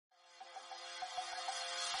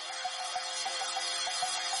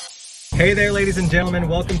Hey there, ladies and gentlemen.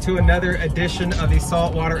 Welcome to another edition of the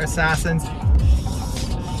Saltwater Assassins.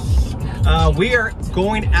 We are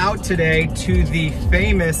going out today to the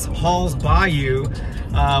famous Hall's Bayou.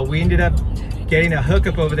 We ended up getting a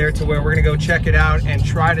hookup over there to where we're gonna go check it out and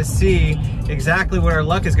try to see exactly what our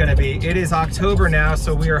luck is gonna be. It is October now,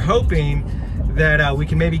 so we are hoping that we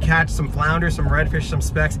can maybe catch some flounder, some redfish, some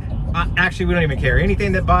specks. Actually, we don't even care.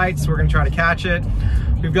 Anything that bites, we're gonna try to catch it.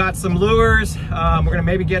 We've got some lures. We're gonna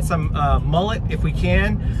maybe get some mullet if we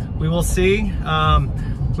can. We will see.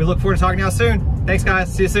 We look forward to talking to you soon. Thanks,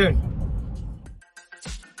 guys. See you soon.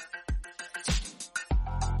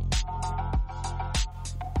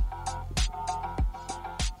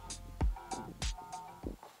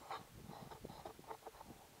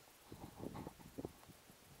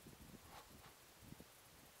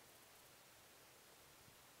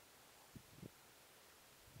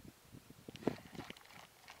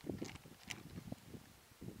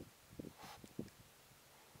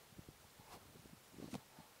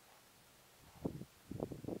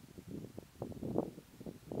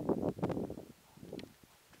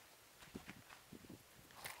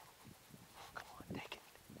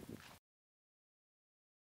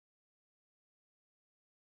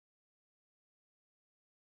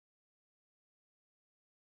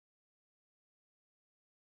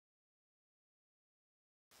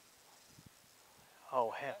 Oh,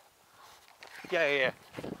 hell. Yeah.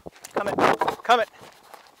 Coming.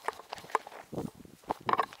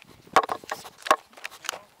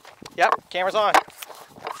 Yep, camera's on.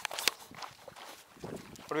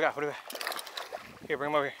 What do we got? Here,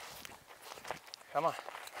 bring him over here. Come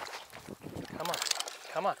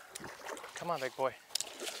on, big boy.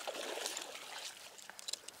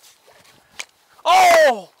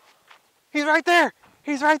 Oh! He's right there.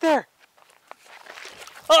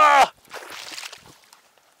 Ah!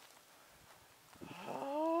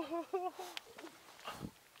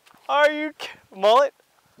 Are you mullet?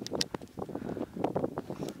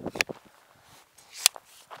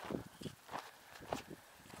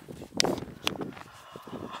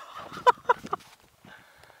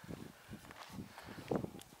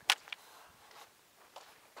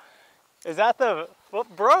 Is that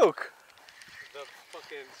what broke? The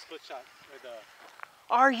fucking split shot.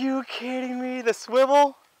 Are you kidding me? The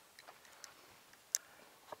swivel?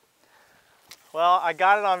 Well, I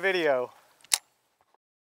got it on video.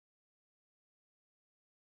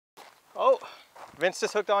 Oh, Vince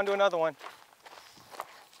just hooked onto another one.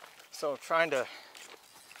 So trying to. All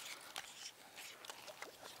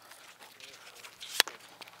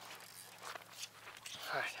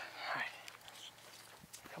right.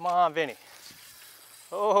 Come on, Vinny.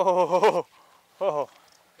 Oh. All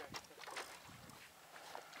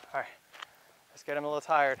right, let's get him a little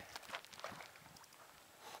tired.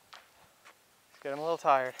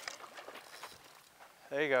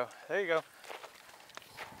 There you go.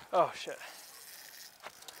 Oh, shit.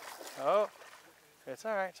 Oh, it's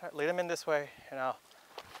all right. Lead him in this way, and I'll.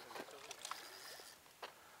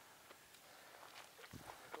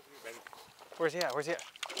 Where's he at?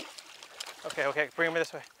 Okay, bring him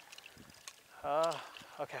this way.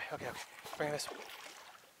 Okay. Bring him this way.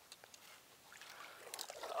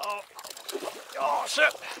 Oh,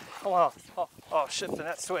 shit. Hold on. Oh, shit, the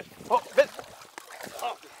net's switch. Oh, Vin.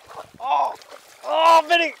 Oh,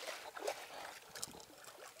 Vinny.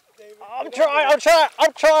 I'm trying.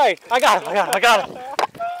 I got him.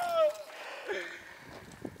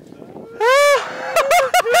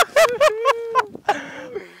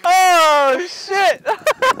 Oh, shit.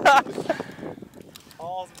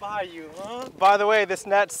 Hall's Bayou, huh? By the way, this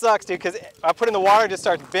net sucks, dude, because I put it in the water and it just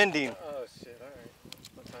starts bending. Oh, shit, all right.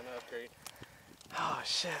 What time to upgrade? Oh,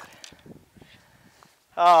 shit.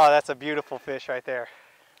 Oh, that's a beautiful fish right there.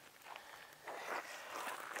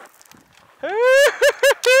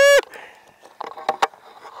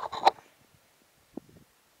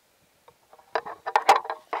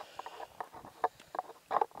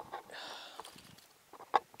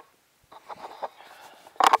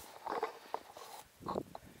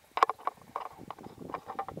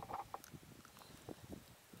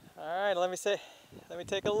 All right, let me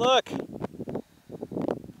take a look.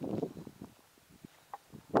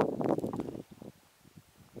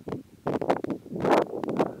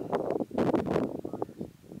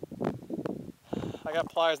 I got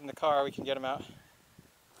pliers in the car, we can get them out.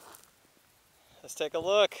 Let's take a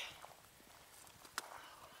look.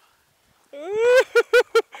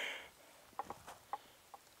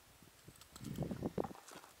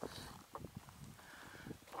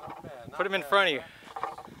 Put him in front of you.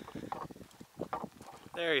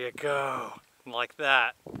 There you go. Like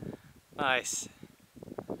that. Nice.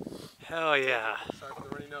 Hell yeah. Sorry for the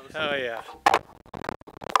runny nose. Hell yeah.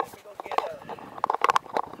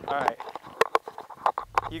 All right.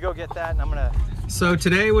 You go get that and I'm gonna... So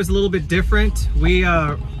today was a little bit different. We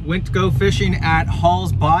went to go fishing at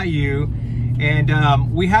Hall's Bayou,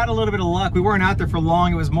 and we had a little bit of luck. We weren't out there for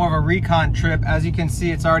long. It was more of a recon trip. As you can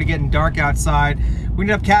see, it's already getting dark outside. We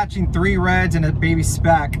ended up catching 3 reds and a baby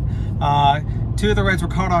speck. 2 of the reds were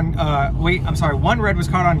caught on, one red was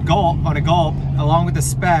caught on a gulp along with the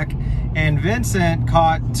speck, and Vincent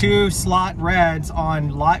caught 2 slot reds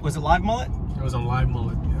on was it live mullet? It was on live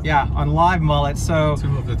mullet. Yeah, on live mullet. So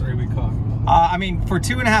 2 of the 3 we caught. I mean, for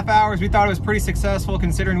 2.5 hours, we thought it was pretty successful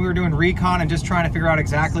considering we were doing recon and just trying to figure out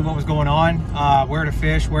exactly what was going on, where to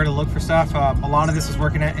fish, where to look for stuff. A lot of this was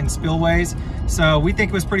working in spillways. So we think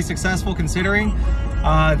it was pretty successful considering.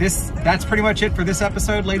 That's pretty much it for this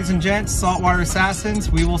episode, ladies and gents, Saltwater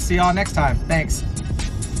Assassins. We will see y'all next time. Thanks.